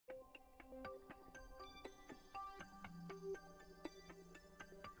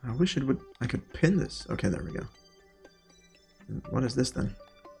I wish it would. I could pin this. Okay, there we go. And what is this then?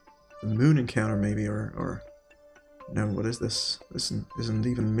 The moon encounter, maybe, or no? What is this? This isn't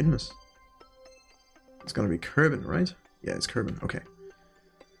even Minmus. It's gonna be Kerbal, right? Yeah, it's Kerbal. Okay.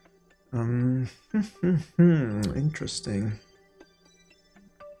 Interesting.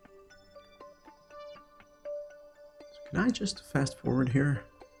 So can I just fast forward here?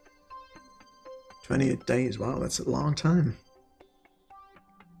 28 days. Wow, that's a long time.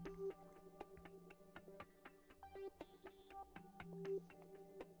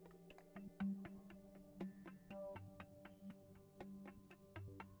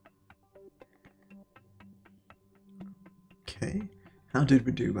 Okay. How did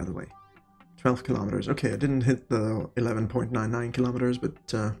we do, by the way? 12 kilometers. Okay, I didn't hit the 11.99 kilometers, but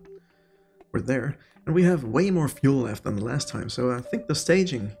we're there. And we have way more fuel left than the last time, so I think the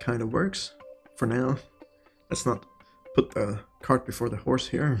staging kind of works for now. Let's not put the cart before the horse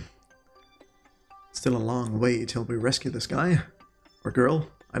here. Still a long way till we rescue this guy. Or girl.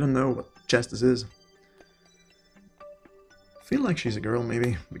 I don't know what Jesdas is. I feel like she's a girl,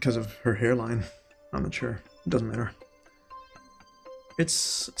 maybe, because of her hairline. I'm not sure. It doesn't matter.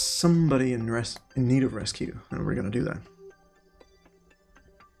 It's somebody in need of rescue, and we're gonna do that.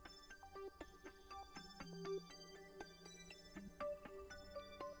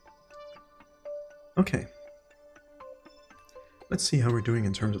 Okay. Let's see how we're doing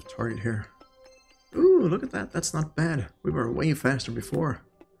in terms of target here. Ooh, look at that. That's not bad. We were way faster before.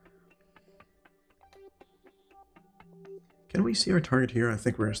 Can we see our target here? I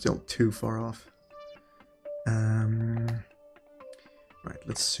think we're still too far off. Right,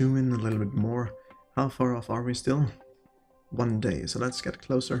 let's zoom in a little bit more. How far off are we still? 1 day, so let's get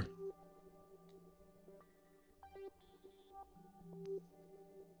closer.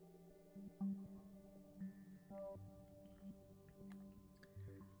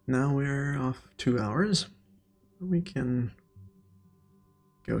 Now we're off 2 hours. We can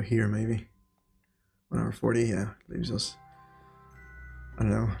go here maybe. 1 hour 40, yeah, leaves us, I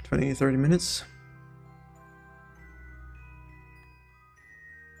don't know, 20, 30 minutes.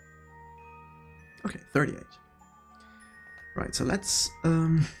 Okay, 38. Right, so let's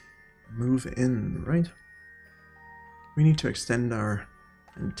move in, right? We need to extend our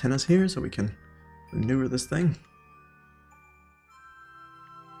antennas here so we can maneuver this thing.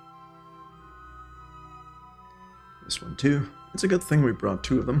 This one too. It's a good thing we brought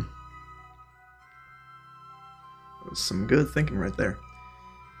 2 of them. That was some good thinking right there.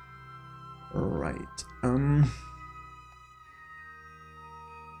 Right,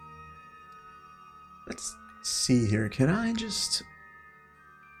 let's see here. Can I just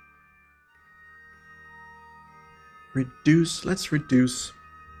reduce? Let's reduce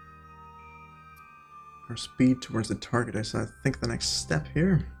our speed towards the target is, I think, the next step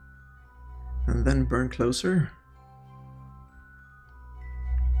here. And then burn closer.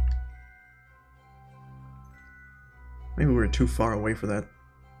 Maybe we're too far away for that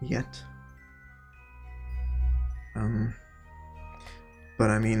yet. But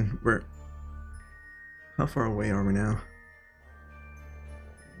I mean, we're... How far away are we now?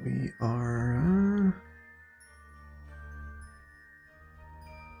 We are...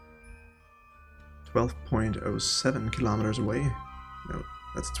 12.07 kilometers away. No,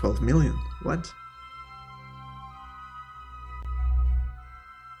 that's 12 million. What?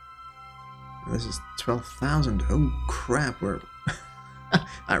 This is 12,000. Oh crap, we're...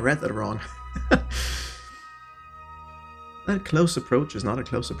 I read that wrong. That close approach is not a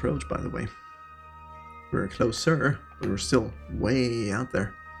close approach, by the way. We're closer, but we're still way out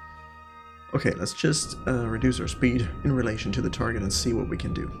there. Okay, let's just reduce our speed in relation to the target and see what we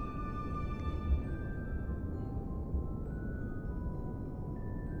can do.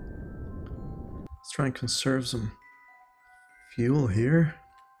 Let's try and conserve some fuel here.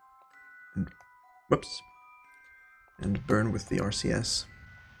 And whoops. And burn with the RCS.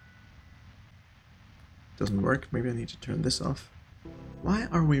 Doesn't work. Maybe I need to turn this off. Why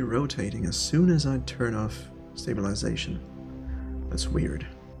are we rotating as soon as I turn off stabilization? That's weird.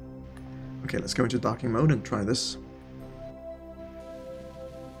 Okay, let's go into docking mode and try this.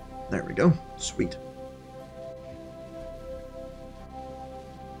 There we go. Sweet.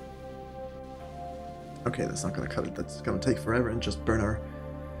 Okay, that's not gonna cut it. That's gonna take forever and just burn our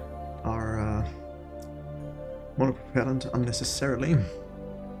monopropellant unnecessarily.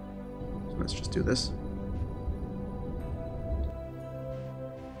 So let's just do this.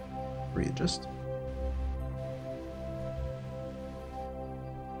 Readjust.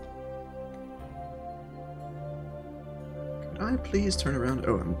 Could I please turn around?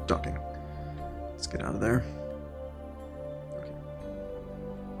 Oh, I'm docking. Let's get out of there. Okay.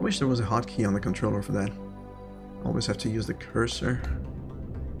 I wish there was a hotkey on the controller for that. Always have to use the cursor.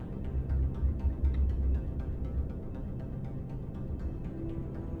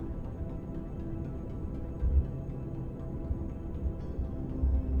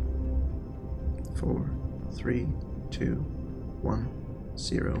 Four, 3, 2, 1,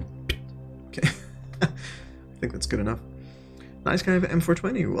 0. Okay. I think that's good enough. Nice guy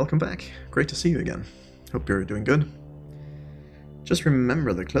M420, welcome back. Great to see you again. Hope you're doing good. Just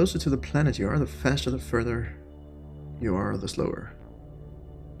remember, the closer to the planet you are, the faster, the further you are, the slower.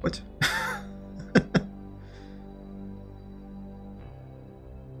 What?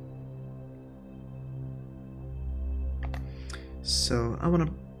 So, I want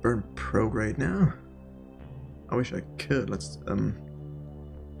to burn prograde now. I wish I could. Let's get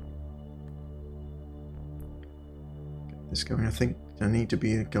this going. I think I need to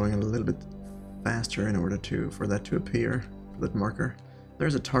be going a little bit faster in order for that to appear, for that marker.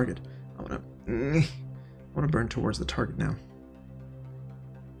 There's a target. I want to burn towards the target now.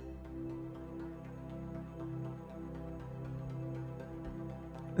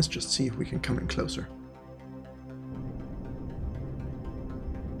 Let's just see if we can come in closer.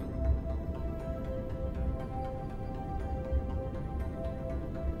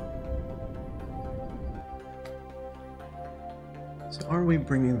 So are we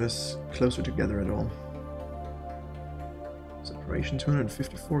bringing this closer together at all? Separation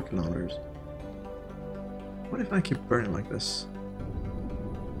 254 kilometers. What if I keep burning like this?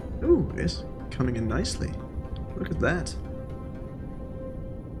 Ooh, it's coming in nicely. Look at that.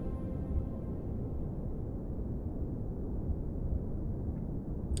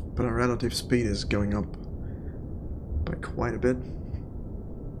 But our relative speed is going up by quite a bit.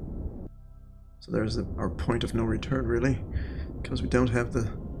 So there's our point of no return, really, because we don't have the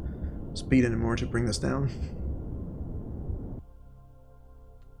speed anymore to bring this down.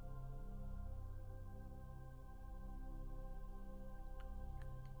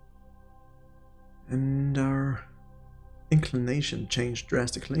 And our inclination changed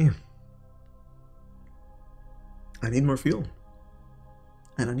drastically. I need more fuel.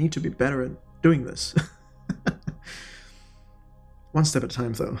 And I need to be better at doing this. One step at a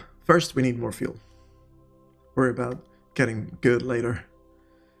time, though. First, we need more fuel. Worry about getting good later.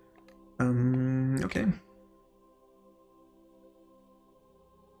 Okay.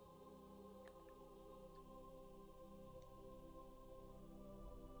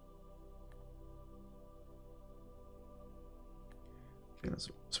 Okay, let's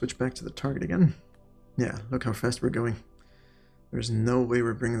switch back to the target again. Yeah, look how fast we're going. There's no way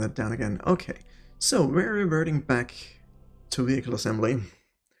we're bringing that down again. Okay, so we're reverting back to vehicle assembly.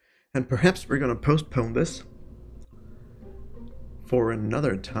 And perhaps we're going to postpone this for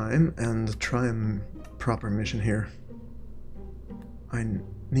another time and try a proper mission here. I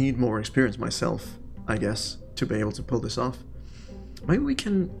need more experience myself, I guess, to be able to pull this off. Maybe we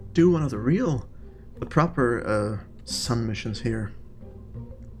can do one of the proper sun missions here.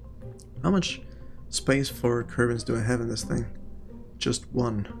 How much space for Kerbals do I have in this thing? Just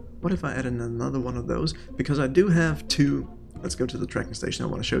one. What if I add in another one of those? Because I do have two. Let's go to the tracking station. I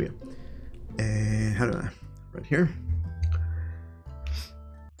want to show you. How do I? Right here.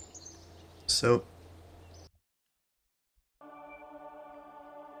 So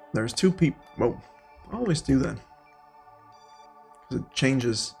there's two people. Whoa! I always do that because it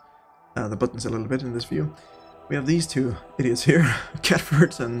changes the buttons a little bit in this view. We have these two idiots here,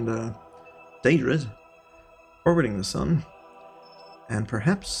 Catford and Daedrid, orbiting the sun. And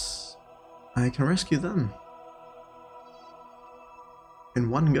perhaps I can rescue them in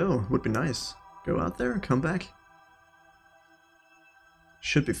one go. Would be nice. Go out there, come back.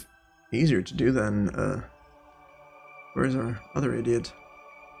 Should be easier to do than where's our other idiot?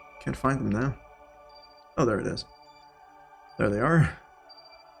 Can't find them now. Oh, there it is. There they are.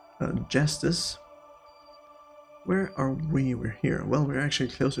 Jesdas. Where are we? We're here. Well, we're actually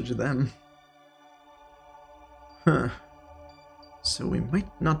closer to them. Huh. So we might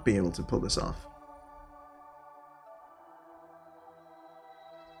not be able to pull this off.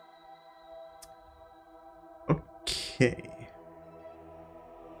 Okay.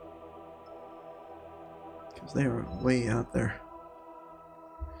 Because they are way out there.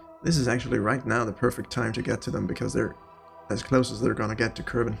 This is actually right now the perfect time to get to them because they're as close as they're gonna get to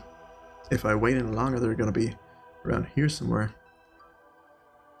Kerbal. If I wait any longer, they're gonna be around here somewhere.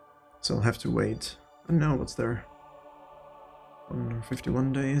 So I'll have to wait. I don't know what's there.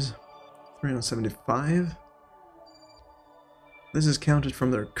 151 days, 375. This is counted from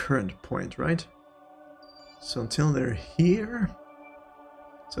their current point, right? So until they're here,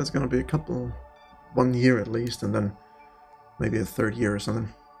 so it's gonna be 1 year at least, and then maybe a third year or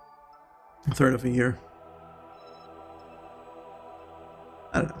something. A third of a year.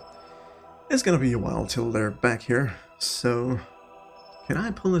 I don't know. It's gonna be a while till they're back here, so can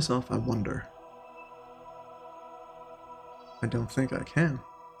I pull this off, I wonder? I don't think I can.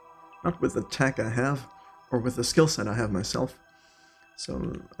 Not with the tech I have, or with the skill set I have myself.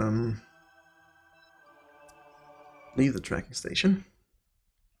 So, leave the tracking station.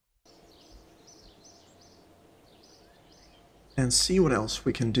 And see what else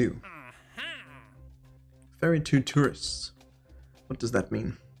we can do. Ferry 2 tourists. What does that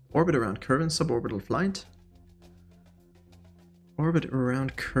mean? Orbit around Kerbal, suborbital flight. Orbit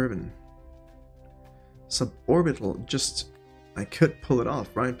around Kerbal. Suborbital, just... I could pull it off,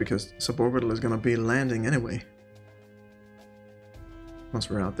 right? Because suborbital is gonna be landing anyway. Once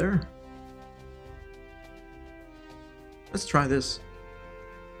we're out there. Let's try this.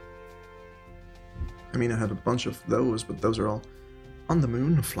 I mean, I have a bunch of those, but those are all on the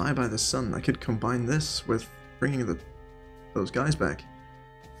moon, fly by the sun. I could combine this with bringing those guys back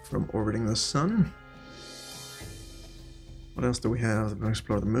from orbiting the sun. What else do we have?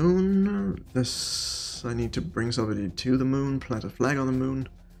 Explore the moon. This, I need to bring somebody to the moon, plant a flag on the moon.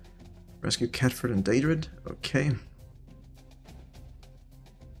 Rescue Catford and Daedrid. Okay.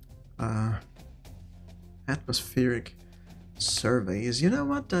 Atmospheric surveys. You know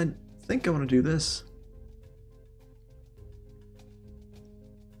what? I think I want to do this.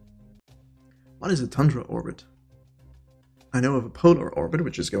 What is a tundra orbit? I know of a polar orbit,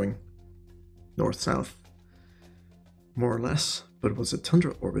 which is going north-south, more or less, but what's a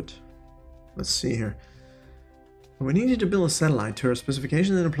tundra orbit? Let's see here. We needed to build a satellite to our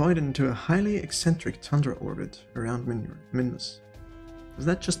specification and deploy it into a highly eccentric tundra orbit around Minmus. Does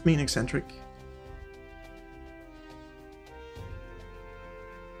that just mean eccentric?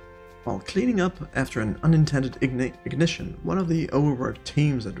 While cleaning up after an unintended ignition, one of the overworked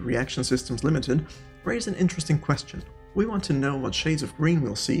teams at Reaction Systems Limited raised an interesting question. We want to know what shades of green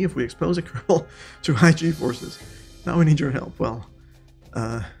we'll see if we expose a Kerbal to high G-forces. Now we need your help. Well,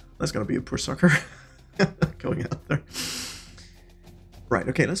 that's gonna be a poor sucker going out there. Right,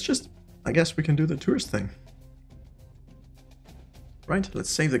 okay, let's just... I guess we can do the tourist thing. Right,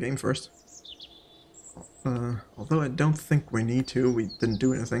 let's save the game first. Although I don't think we need to, we didn't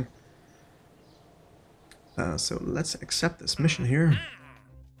do anything. So let's accept this mission here.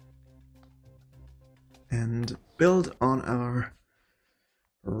 And build on our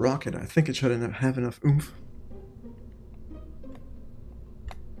rocket. I think it should have enough oomph.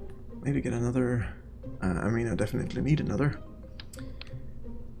 Maybe get another... I mean, I definitely need another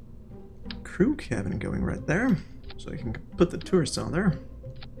crew cabin going right there. So I can put the tourists on there.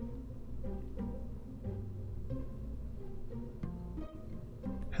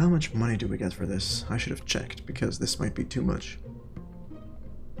 How much money do we get for this? I should have checked, because this might be too much.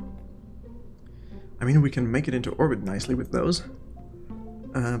 I mean, we can make it into orbit nicely with those.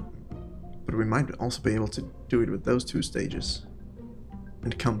 But we might also be able to do it with those two stages.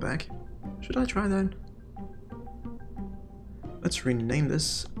 And come back. Should I try that? Let's rename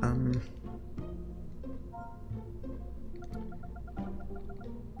this.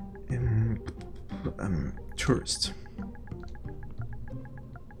 Tourist.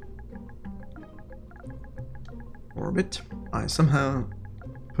 Orbit. I somehow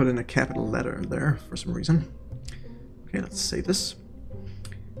put in a capital letter there for some reason. Okay, let's save this.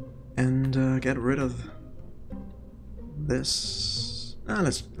 And get rid of this.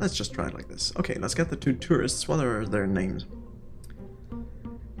 Let's just try it like this. Okay, let's get the two tourists. What are their names?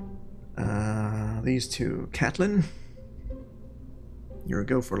 These two, Catelyn. You're a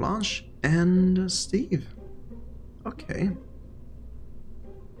go for launch, and Steve. Okay.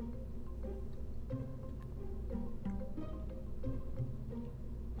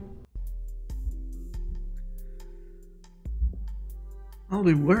 I'll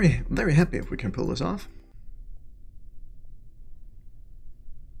be very, very happy if we can pull this off.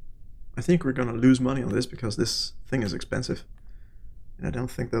 I think we're gonna lose money on this because this thing is expensive. And I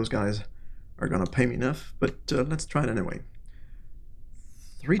don't think those guys are gonna pay me enough, but let's try it anyway.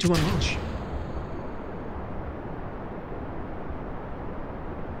 3 to 1 launch.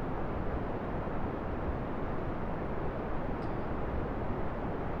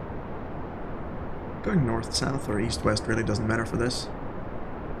 Going north, south, or east, west really doesn't matter for this.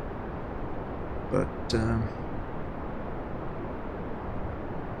 But, I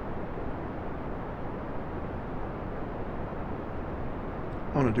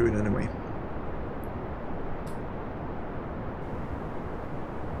want to do it anyway.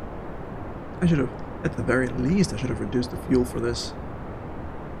 I should have, at the very least, I should have reduced the fuel for this.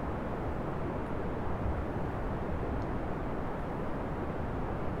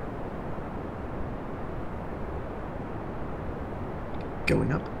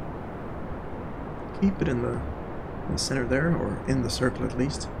 going up. Keep it in the center there, or in the circle at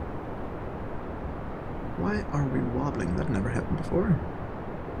least. Why are we wobbling? That never happened before.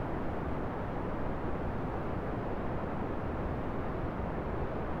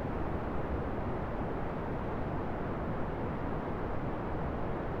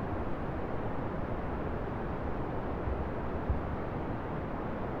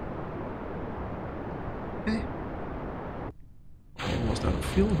 Okay. Almost out of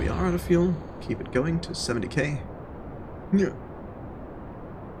fuel. We are out of fuel. Keep it going to 70k. Yeah.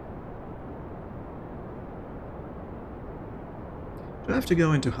 Do I have to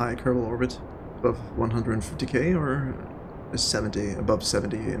go into high Kerbal orbit above 150k, or is 70 above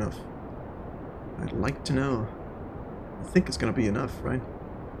 70 enough? I'd like to know. I think it's gonna be enough, right?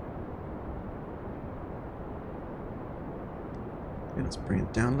 Okay, let's bring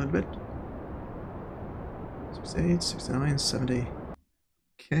it down a little bit. 68, 69, 70.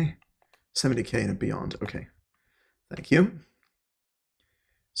 Okay. 70k and beyond. Okay. Thank you.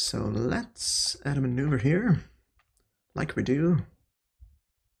 So let's add a maneuver here, like we do,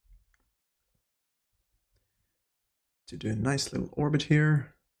 to do a nice little orbit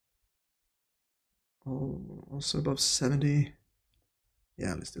here. Oh, also above 70.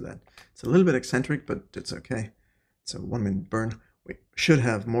 Yeah, let's do that. It's a little bit eccentric, but it's okay. It's a 1 minute burn. We should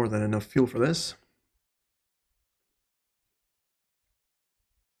have more than enough fuel for this.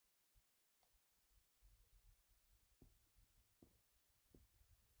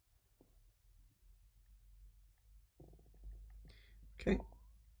 Okay.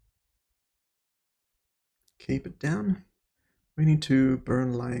 Keep it down. We need to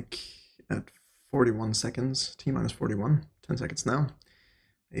burn like at 41 seconds, T minus 41, 10 seconds now.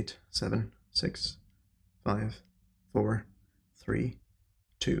 8, 7, 6, 5, 4, 3,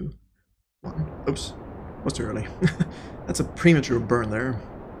 2, 1. Oops, was too early. That's a premature burn there.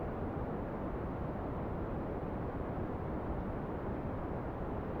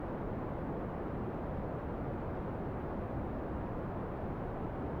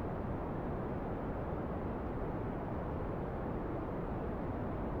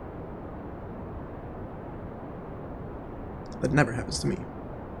 That never happens to me.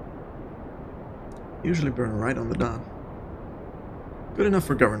 Usually burn right on the dot. Good enough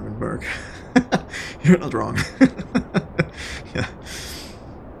for government work. You're not wrong. Yeah.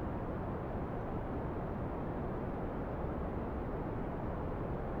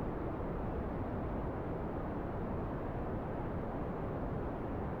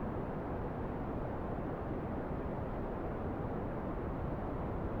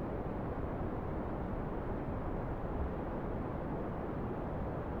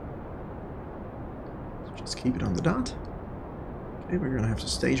 Just keep it on the dot. Okay, we're gonna have to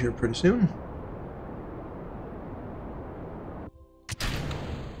stage here pretty soon.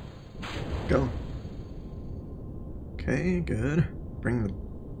 Go. Okay, good. Bring the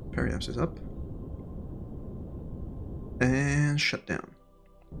periapsis up. And shut down.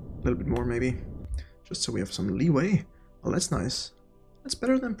 A little bit more maybe. Just so we have some leeway. Well, that's nice. That's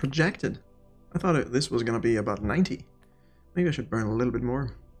better than projected. I thought this was gonna be about 90. Maybe I should burn a little bit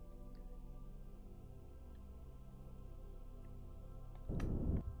more.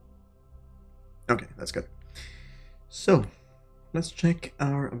 Okay, that's good. So, let's check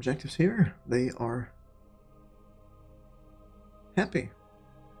our objectives here. They are happy.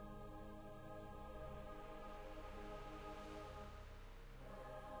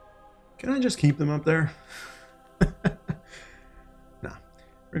 Can I just keep them up there? Nah,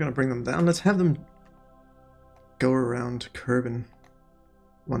 we're gonna bring them down. Let's have them go around Kerbal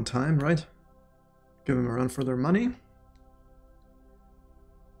one time, right? Give them a run for their money.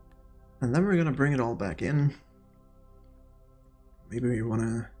 And then we're gonna bring it all back in. Maybe we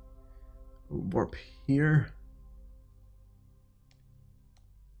wanna warp here.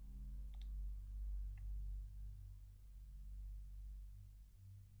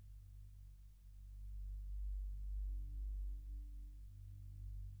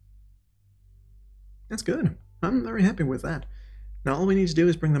 That's good. I'm very happy with that. Now all we need to do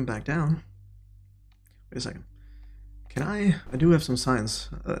is bring them back down. Wait a second. Can I do have some science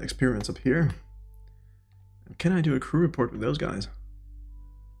experiments up here. Can I do a crew report with those guys?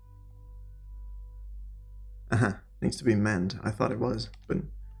 Needs to be manned. I thought it was, but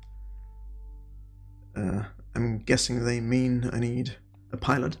I'm guessing they mean I need a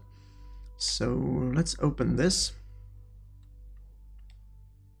pilot. So let's open this.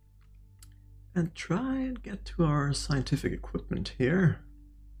 And try and get to our scientific equipment here.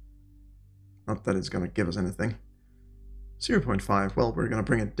 Not that it's gonna give us anything. 0.5, well, we're gonna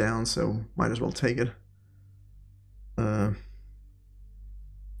bring it down, so might as well take it.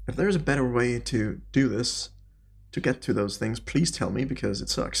 If there's a better way to do this, to get to those things, please tell me, because it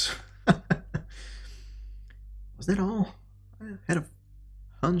sucks. Was that all? I had a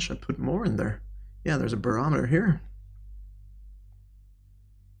hunch I'd put more in there. Yeah, there's a barometer here.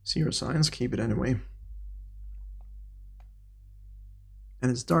 0 signs, keep it anyway.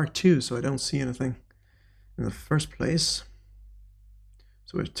 And it's dark too, so I don't see anything in the first place.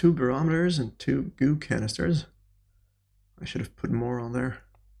 So we have 2 barometers and 2 goo canisters. I should have put more on there.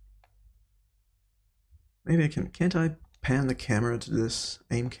 Maybe I can't I pan the camera to this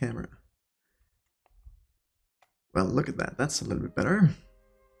aim camera? Well, look at that, that's a little bit better.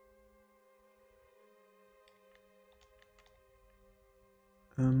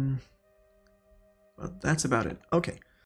 Well, that's about it. Okay,